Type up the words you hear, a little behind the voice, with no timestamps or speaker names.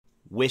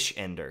Wish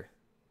Ender.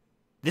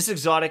 This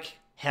exotic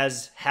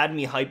has had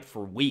me hyped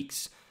for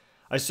weeks.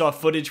 I saw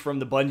footage from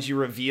the Bungie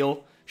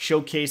reveal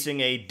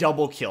showcasing a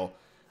double kill.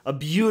 A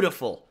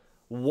beautiful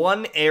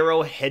one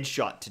arrow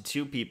headshot to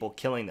 2 people,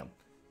 killing them.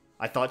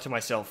 I thought to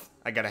myself,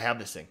 I gotta have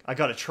this thing. I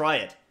gotta try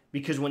it.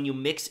 Because when you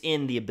mix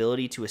in the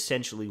ability to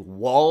essentially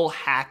wall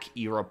hack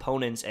your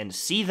opponents and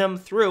see them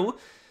through,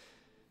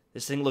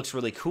 this thing looks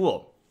really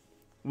cool.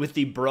 With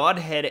the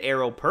broadhead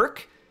arrow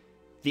perk,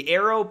 the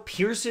arrow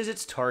pierces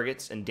its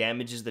targets and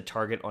damages the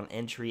target on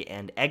entry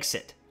and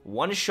exit.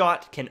 One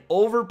shot can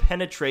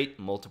over-penetrate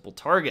multiple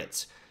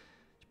targets.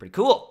 It's pretty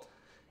cool.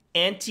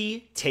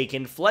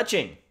 Anti-taken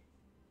fletching.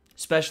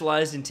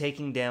 Specialized in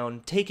taking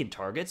down taken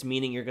targets,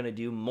 meaning you're going to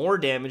do more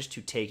damage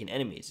to taken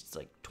enemies. It's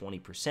like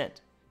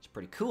 20%. It's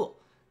pretty cool.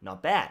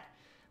 Not bad.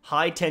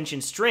 High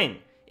tension string.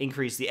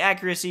 Increase the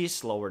accuracy,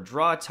 slower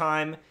draw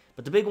time.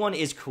 But the big one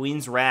is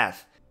Queen's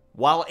Wrath.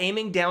 While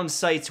aiming down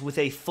sights with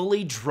a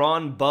fully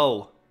drawn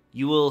bow,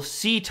 you will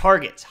see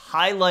targets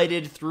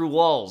highlighted through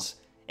walls.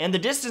 And the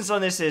distance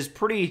on this is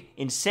pretty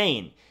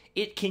insane.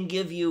 It can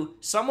give you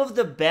some of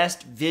the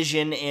best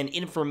vision and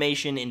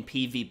information in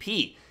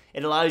PvP.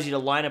 It allows you to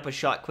line up a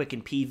shot quick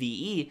in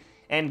PvE,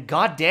 and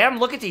goddamn,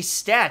 look at these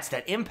stats.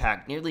 That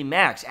impact, nearly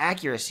max,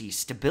 accuracy,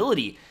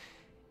 stability.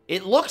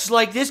 It looks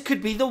like this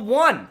could be the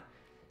one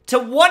to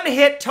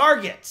one-hit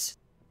targets.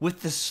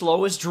 With the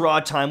slowest draw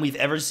time we've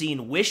ever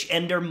seen, Wish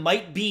Ender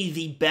might be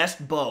the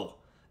best bow.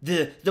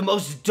 The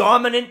most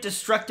dominant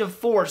destructive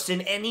force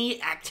in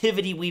any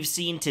activity we've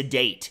seen to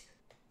date.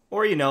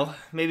 Or, you know,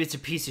 maybe it's a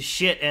piece of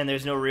shit and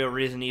there's no real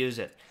reason to use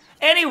it.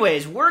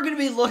 Anyways, we're going to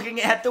be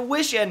looking at the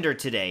Wish Ender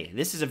today.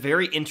 This is a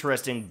very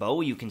interesting bow.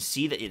 You can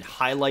see that it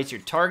highlights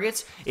your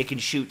targets. It can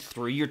shoot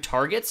through your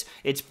targets.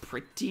 It's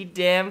pretty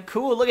damn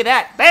cool. Look at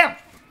that. Bam!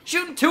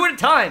 Shooting 2 at a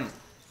time.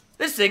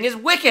 This thing is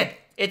wicked.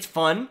 It's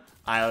fun.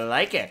 I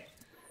like it.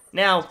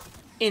 Now,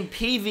 in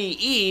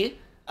PvE,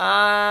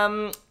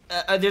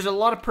 there's a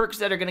lot of perks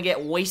that are going to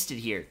get wasted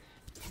here.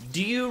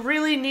 Do you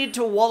really need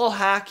to wall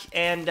hack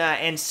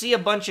and see a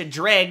bunch of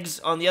dregs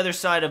on the other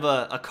side of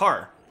a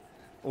car?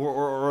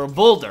 Or a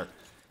boulder?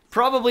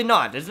 Probably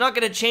not. It's not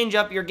going to change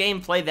up your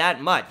gameplay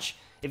that much.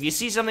 If you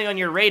see something on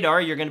your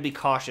radar, you're going to be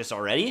cautious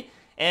already.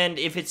 And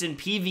if it's in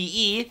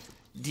PvE,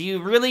 do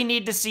you really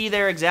need to see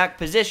their exact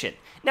position?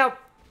 Now,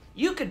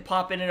 you could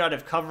pop in and out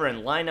of cover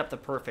and line up the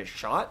perfect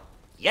shot.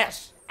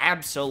 Yes,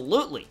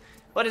 absolutely.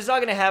 But it's not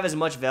going to have as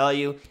much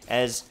value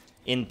as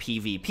in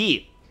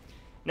PvP.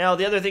 Now,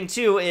 the other thing,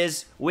 too,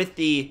 is with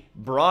the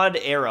broad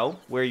arrow,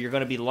 where you're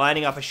going to be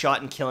lining up a shot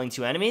and killing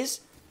 2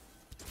 enemies.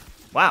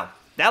 Wow,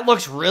 that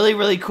looks really,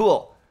 really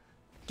cool.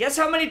 Guess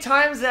how many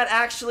times that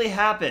actually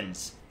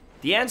happens?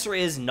 The answer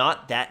is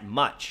not that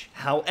much.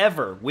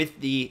 However,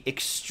 with the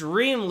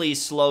extremely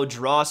slow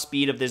draw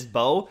speed of this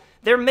bow,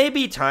 there may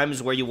be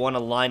times where you want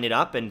to line it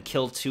up and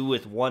kill 2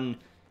 with 1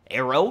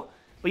 arrow.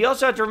 But you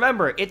also have to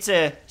remember, it's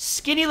a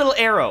skinny little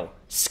arrow.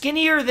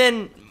 Skinnier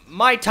than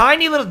my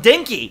tiny little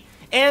dinky.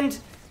 And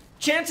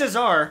chances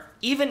are,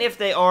 even if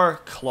they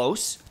are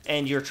close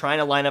and you're trying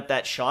to line up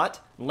that shot,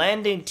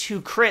 landing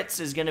 2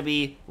 crits is going to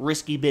be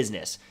risky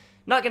business.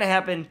 Not going to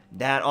happen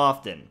that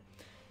often.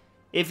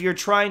 If you're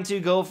trying to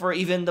go for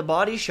even the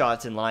body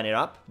shots and line it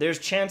up, there's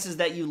chances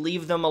that you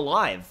leave them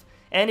alive.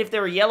 And if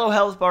they're a yellow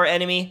health bar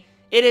enemy,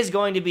 it is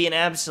going to be an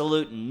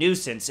absolute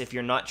nuisance if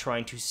you're not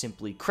trying to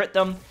simply crit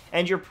them,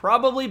 and you're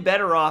probably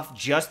better off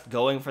just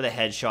going for the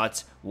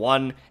headshots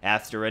one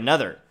after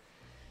another.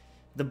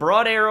 The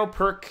broad arrow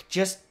perk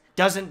just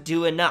doesn't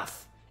do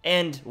enough.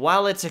 And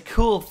while it's a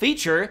cool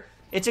feature,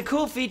 it's a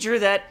cool feature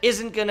that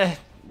isn't gonna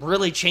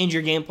really change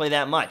your gameplay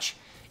that much.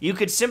 You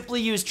could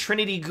simply use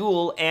Trinity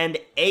Ghoul and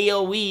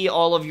AoE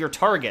all of your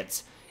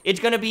targets. It's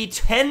gonna be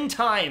 10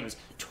 times,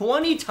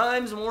 20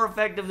 times more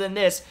effective than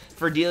this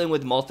for dealing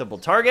with multiple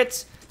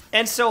targets.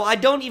 And so I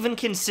don't even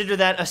consider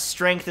that a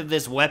strength of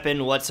this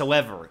weapon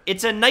whatsoever.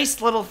 It's a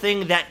nice little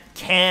thing that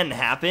can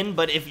happen,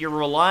 but if you're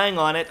relying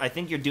on it, I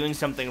think you're doing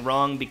something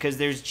wrong because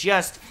there's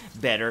just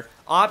better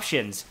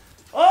options.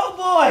 Oh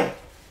boy!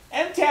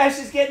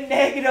 Mtashed is getting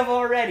negative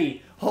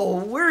already. Oh,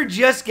 we're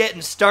just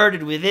getting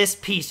started with this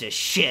piece of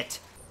shit.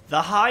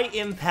 The high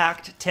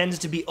impact tends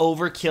to be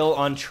overkill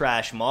on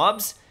trash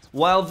mobs,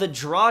 while the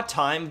draw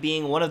time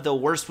being one of the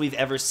worst we've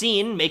ever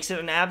seen makes it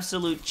an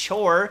absolute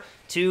chore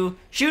to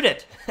shoot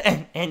it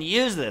and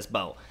use this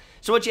bow.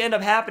 So what you end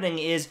up happening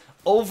is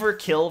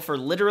overkill for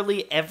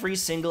literally every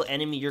single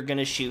enemy you're going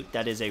to shoot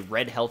that is a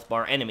red health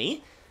bar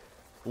enemy,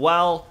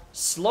 while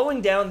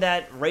slowing down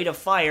that rate of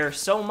fire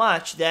so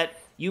much that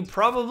you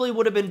probably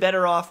would have been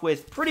better off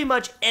with pretty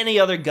much any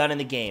other gun in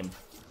the game.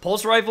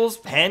 Pulse rifles,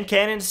 hand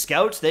cannons,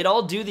 scouts, they'd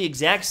all do the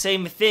exact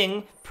same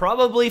thing,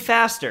 probably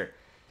faster.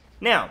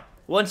 Now,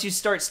 once you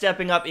start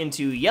stepping up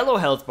into yellow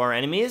health bar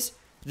enemies,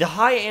 the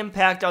high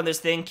impact on this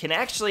thing can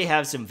actually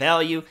have some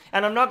value,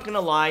 and I'm not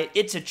gonna lie,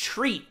 it's a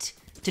treat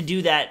to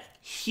do that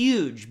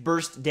huge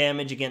burst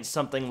damage against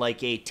something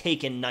like a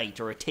Taken Knight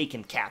or a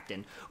Taken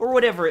Captain, or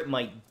whatever it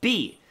might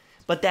be.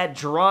 but that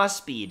draw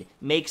speed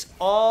makes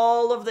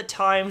all of the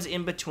times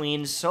in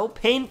between so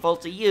painful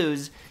to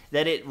use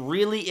that it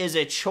really is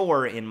a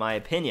chore in my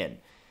opinion.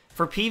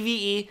 For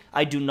PvE,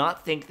 I do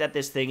not think that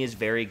this thing is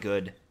very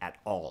good at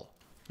all.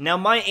 Now,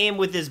 my aim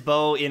with this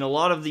bow in a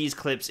lot of these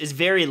clips is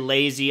very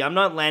lazy. I'm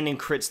not landing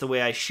crits the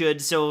way I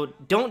should, so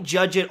don't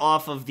judge it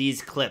off of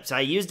these clips. I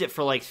used it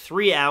for like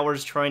 3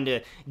 hours trying to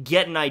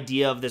get an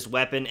idea of this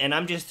weapon, and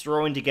I'm just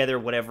throwing together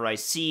whatever I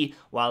see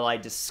while I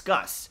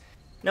discuss.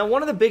 Now,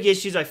 one of the big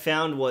issues I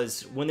found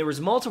was when there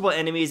was multiple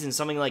enemies in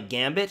something like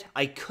Gambit,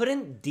 I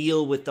couldn't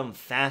deal with them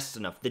fast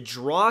enough. The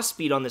draw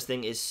speed on this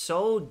thing is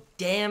so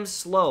damn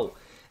slow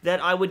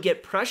that I would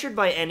get pressured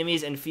by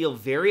enemies and feel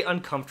very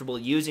uncomfortable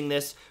using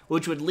this,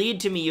 which would lead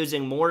to me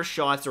using more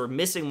shots or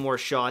missing more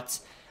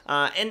shots,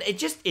 and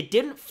it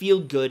didn't feel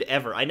good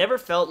ever. I never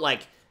felt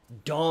like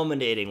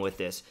dominating with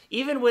this.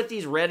 Even with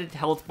these red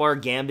health bar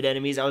Gambit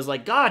enemies, I was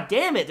like, God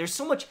damn it, there's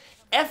so much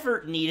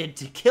effort needed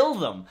to kill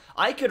them.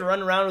 I could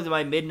run around with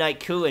my midnight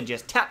coup and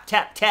just tap,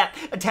 tap, tap,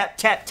 tap,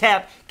 tap,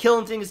 tap,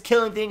 killing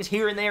things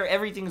here and there,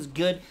 everything's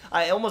good.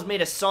 I almost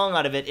made a song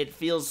out of it. It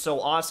feels so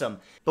awesome.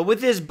 But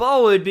with this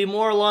bow, it would be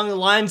more along the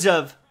lines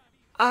of,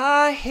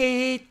 I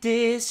hate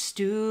this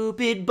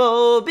stupid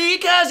bow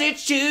because it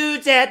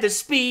shoots at the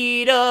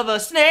speed of a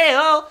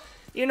snail.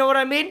 You know what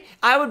I mean?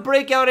 I would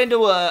break out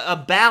into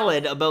a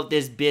ballad about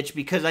this bitch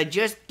because I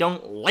just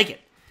don't like it.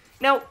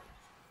 Now,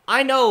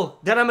 I know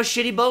that I'm a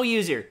shitty bow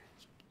user.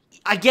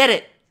 I get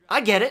it. I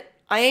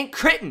ain't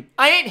critting.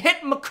 I ain't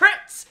hitting my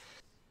crits.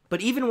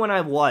 But even when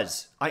I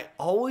was, I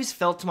always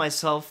felt to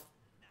myself,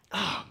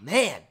 oh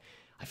man,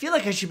 I feel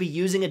like I should be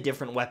using a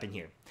different weapon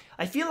here.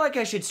 I feel like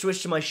I should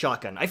switch to my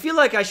shotgun. I feel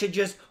like I should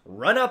just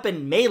run up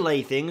and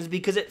melee things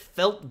because it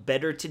felt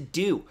better to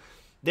do.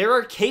 There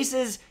are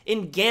cases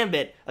in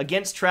Gambit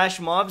against trash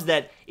mobs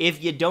that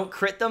if you don't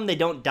crit them, they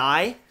don't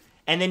die.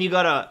 And then you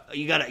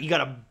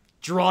gotta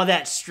draw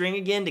that string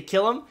again to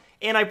kill them,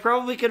 and I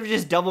probably could have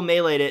just double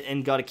meleeed it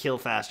and got a kill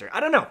faster. I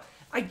don't know.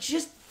 I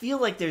just feel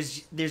like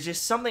there's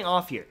just something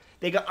off here.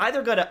 They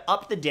either got to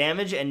up the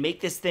damage and make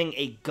this thing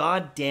a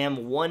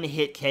goddamn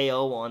one-hit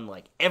KO on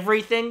like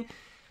everything,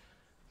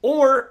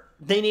 or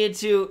they need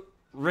to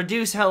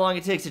reduce how long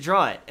it takes to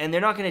draw it, and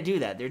they're not going to do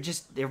that.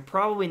 They're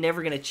probably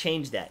never going to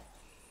change that.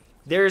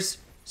 There's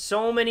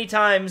so many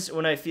times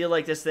when I feel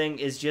like this thing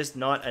is just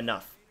not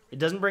enough. It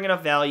doesn't bring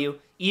enough value.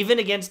 Even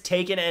against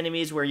taken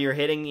enemies where you're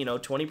hitting,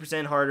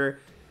 20% harder,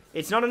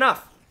 it's not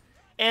enough.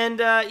 And,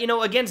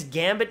 against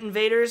Gambit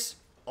invaders,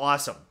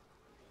 awesome.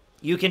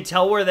 You can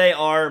tell where they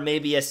are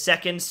maybe a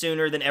second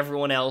sooner than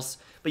everyone else,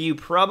 but you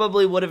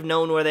probably would have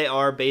known where they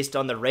are based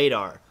on the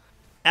radar.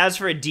 As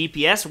for a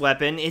DPS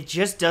weapon, it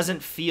just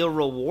doesn't feel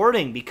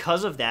rewarding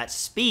because of that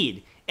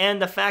speed.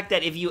 And the fact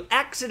that if you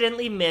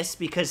accidentally miss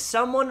because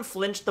someone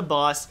flinched the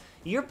boss,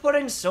 you're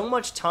putting so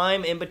much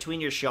time in between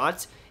your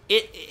shots,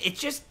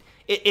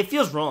 it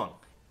feels wrong.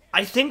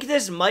 I think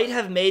this might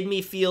have made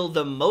me feel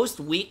the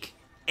most weak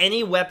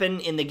any weapon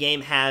in the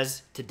game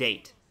has to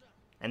date.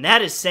 And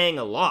that is saying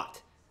a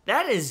lot.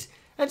 That's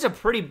a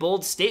pretty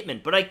bold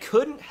statement, but I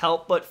couldn't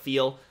help but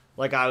feel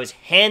like I was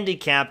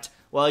handicapped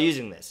while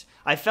using this.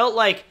 I felt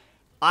like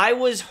I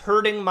was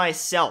hurting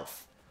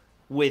myself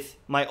with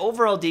my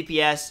overall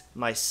DPS,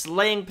 my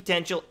slaying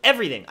potential,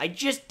 everything. I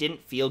just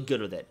didn't feel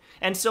good with it.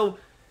 And so,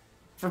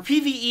 for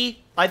PvE,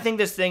 I think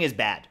this thing is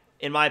bad,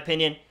 in my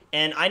opinion.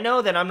 And I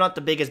know that I'm not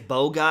the biggest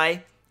bow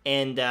guy,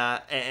 and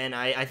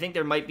I think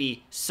there might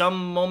be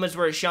some moments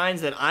where it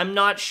shines that I'm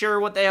not sure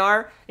what they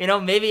are.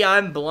 Maybe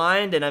I'm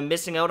blind and I'm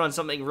missing out on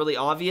something really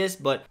obvious,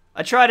 but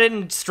I tried it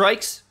in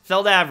Strikes,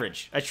 felt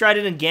average. I tried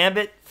it in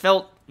Gambit,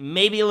 felt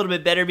maybe a little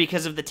bit better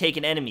because of the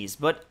taken enemies,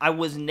 but I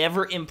was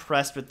never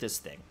impressed with this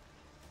thing.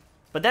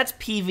 But that's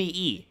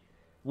PvE.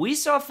 We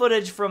saw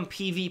footage from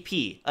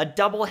PvP, a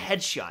double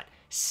headshot,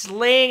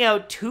 slaying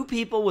out 2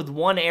 people with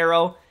 1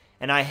 arrow,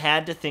 and I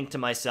had to think to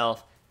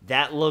myself,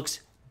 that looks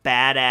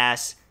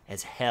badass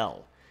as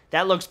hell.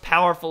 That looks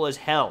powerful as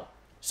hell.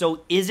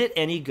 So is it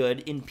any good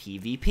in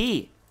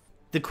PvP?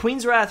 The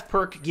Queen's Wrath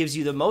perk gives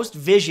you the most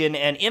vision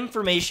and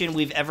information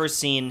we've ever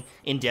seen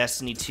in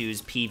Destiny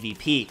 2's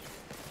PvP.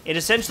 It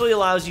essentially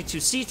allows you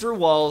to see through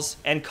walls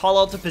and call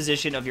out the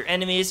position of your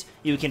enemies.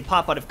 You can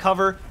pop out of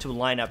cover to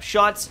line up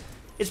shots.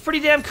 It's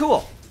pretty damn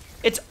cool.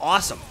 It's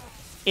awesome.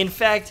 In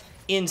fact,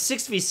 in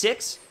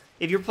 6v6,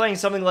 if you're playing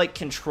something like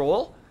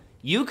Control,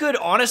 you could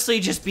honestly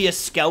just be a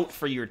scout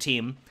for your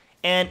team,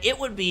 and it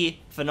would be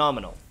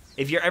phenomenal.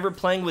 If you're ever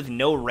playing with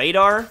no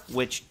radar,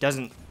 which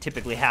doesn't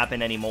typically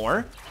happen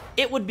anymore,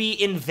 it would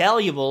be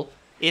invaluable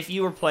if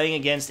you were playing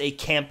against a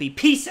campy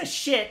piece of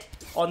shit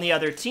on the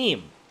other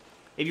team.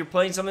 If you're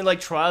playing something like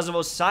Trials of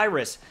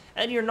Osiris,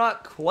 and you're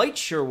not quite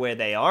sure where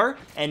they are,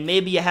 and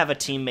maybe you have a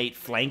teammate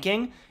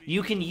flanking,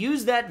 you can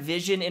use that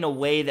vision in a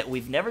way that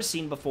we've never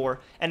seen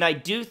before, and I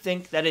do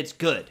think that it's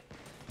good.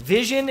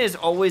 Vision is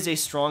always a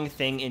strong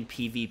thing in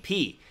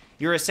PvP.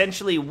 You're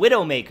essentially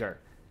Widowmaker.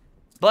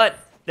 But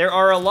there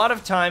are a lot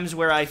of times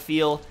where I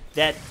feel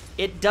that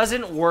it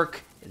doesn't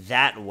work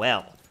that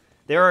well.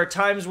 There are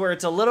times where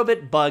it's a little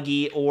bit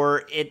buggy,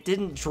 or it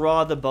didn't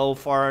draw the bow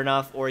far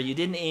enough, or you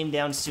didn't aim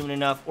down soon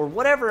enough, or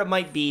whatever it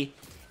might be,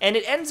 and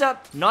it ends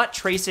up not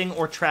tracing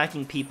or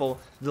tracking people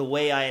the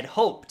way I had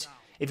hoped.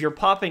 If you're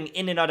popping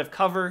in and out of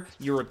cover,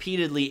 you're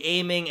repeatedly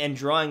aiming and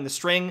drawing the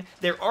string,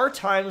 there are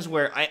times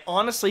where I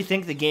honestly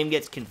think the game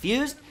gets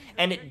confused,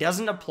 and it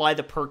doesn't apply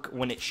the perk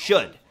when it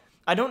should.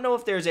 I don't know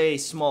if there's a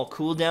small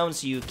cooldown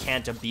so you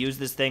can't abuse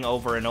this thing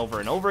over and over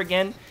and over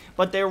again,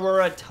 but there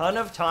were a ton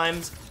of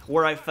times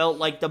where I felt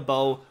like the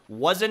bow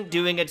wasn't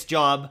doing its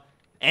job,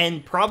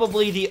 and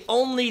probably the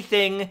only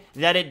thing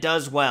that it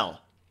does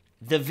well,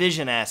 the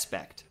vision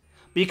aspect.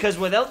 Because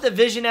without the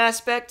vision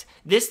aspect,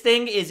 this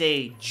thing is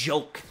a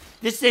joke.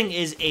 This thing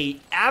is a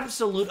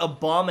absolute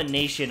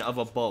abomination of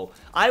a bow.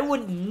 I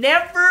would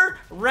never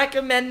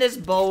recommend this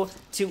bow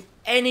to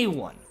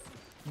anyone.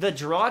 The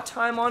draw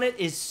time on it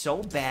is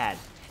so bad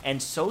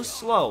and so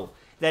slow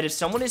that if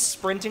someone is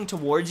sprinting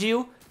towards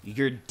you,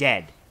 you're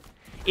dead.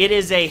 It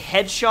is a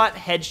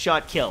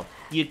headshot kill.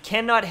 You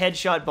cannot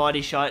headshot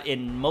body shot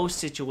in most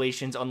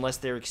situations unless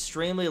they're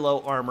extremely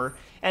low armor.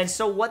 And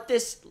so what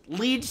this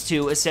leads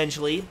to,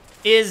 essentially,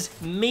 is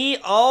me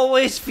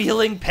always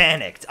feeling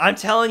panicked. I'm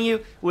telling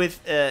you,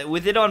 with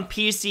it on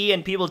PC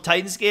and people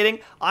Titan skating,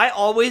 I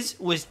always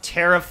was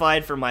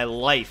terrified for my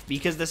life.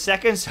 Because the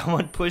second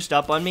someone pushed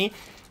up on me,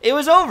 it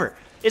was over.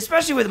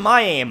 Especially with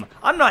my aim.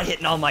 I'm not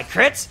hitting all my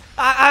crits.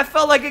 I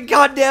felt like a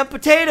goddamn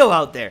potato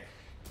out there.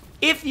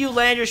 If you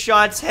land your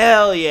shots,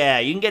 hell yeah,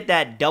 you can get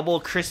that double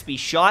crispy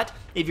shot.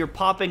 If you're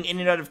popping in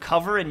and out of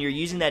cover and you're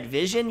using that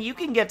vision, you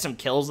can get some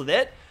kills with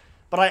it.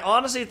 But I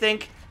honestly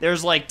think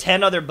there's like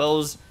 10 other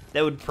bows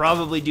that would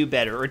probably do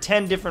better, or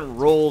 10 different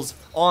roles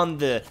on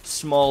the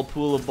small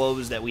pool of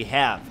bows that we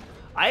have.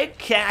 I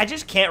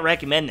just can't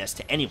recommend this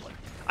to anyone.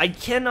 I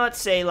cannot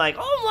say like,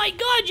 oh my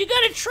god, you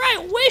gotta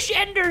try Wish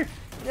Ender.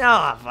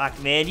 Nah,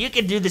 fuck man, you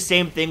can do the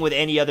same thing with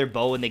any other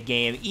bow in the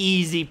game,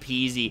 easy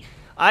peasy.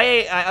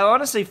 I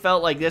honestly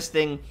felt like this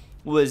thing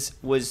was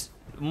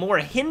more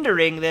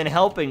hindering than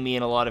helping me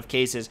in a lot of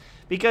cases,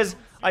 because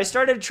I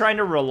started trying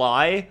to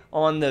rely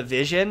on the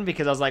vision,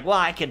 because I was like, well,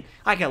 I can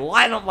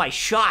line up my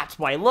shots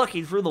by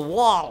looking through the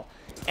wall,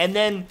 and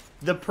then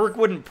the perk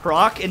wouldn't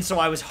proc, and so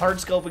I was hard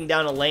scoping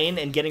down a lane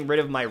and getting rid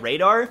of my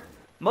radar.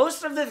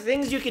 Most of the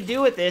things you could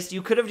do with this,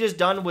 you could have just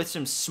done with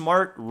some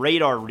smart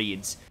radar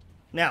reads.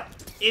 Now,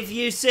 if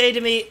you say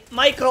to me,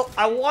 Michael,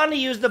 I want to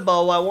use the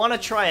bow, I want to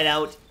try it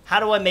out, how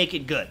do I make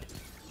it good?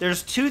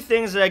 There's two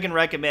things that I can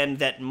recommend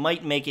that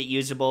might make it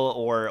usable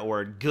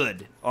or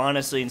good,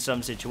 honestly, in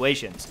some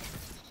situations.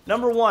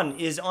 Number one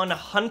is on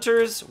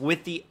Hunters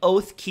with the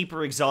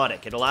Oathkeeper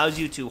exotic. It allows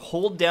you to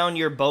hold down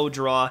your bow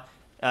draw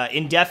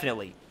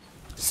indefinitely.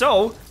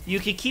 So, you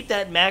can keep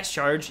that max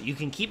charge, you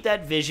can keep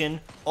that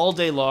vision all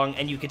day long,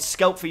 and you can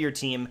scout for your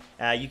team.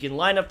 You can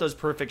line up those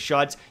perfect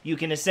shots, you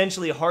can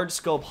essentially hard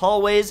scope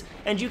hallways,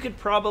 and you could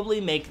probably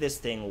make this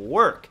thing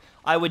work.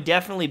 I would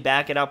definitely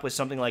back it up with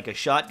something like a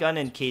shotgun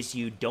in case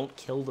you don't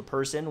kill the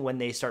person when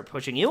they start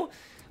pushing you.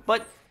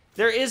 But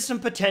there is some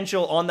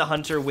potential on the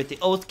Hunter with the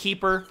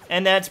Oathkeeper,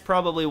 and that's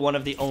probably one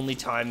of the only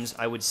times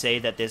I would say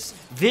that this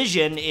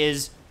vision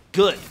is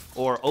good,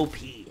 or OP.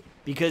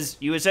 Because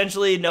you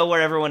essentially know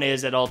where everyone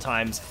is at all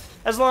times,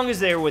 as long as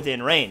they're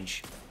within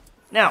range.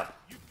 Now,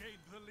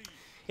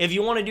 if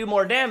you want to do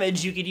more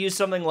damage, you could use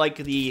something like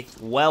the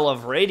Well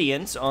of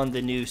Radiance on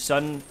the new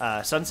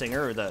Sunsinger,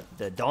 or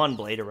the Dawn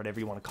Blade, or whatever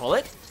you want to call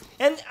it.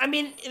 And, I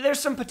mean, there's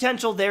some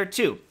potential there,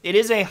 too. It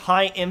is a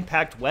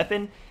high-impact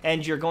weapon,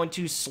 and you're going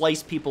to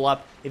slice people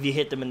up if you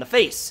hit them in the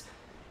face.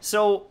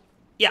 So,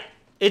 yeah,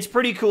 it's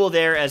pretty cool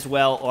there as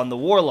well on the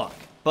Warlock.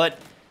 But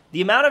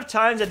the amount of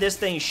times that this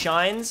thing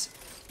shines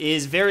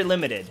is very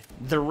limited.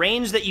 The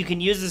range that you can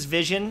use this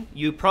vision,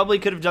 you probably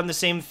could have done the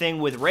same thing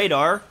with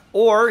radar,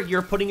 or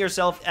you're putting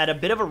yourself at a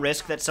bit of a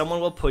risk that someone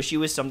will push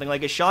you with something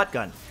like a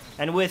shotgun.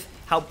 And with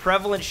how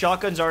prevalent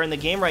shotguns are in the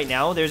game right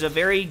now, there's a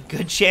very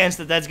good chance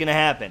that that's going to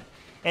happen.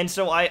 And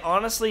so I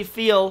honestly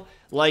feel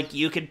like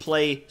you could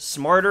play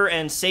smarter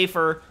and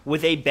safer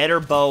with a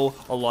better bow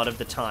a lot of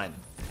the time.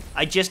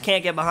 I just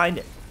can't get behind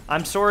it.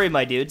 I'm sorry,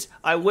 my dudes.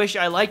 I wish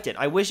I liked it.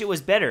 I wish it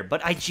was better,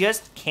 but I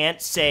just can't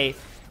say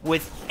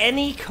with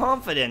any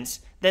confidence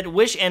that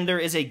Wish Ender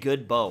is a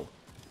good bow.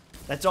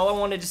 That's all I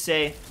wanted to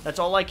say. That's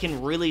all I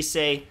can really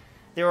say.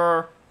 There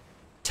are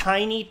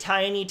tiny,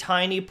 tiny,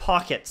 tiny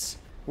pockets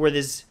where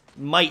this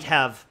might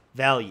have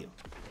value.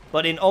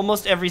 But in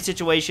almost every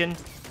situation,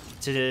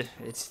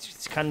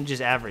 it's kind of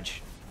just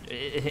average.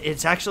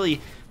 It's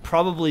actually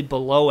probably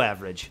below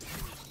average.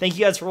 Thank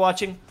you guys for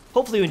watching.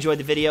 Hopefully you enjoyed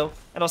the video,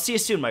 and I'll see you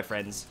soon, my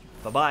friends.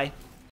 Bye-bye.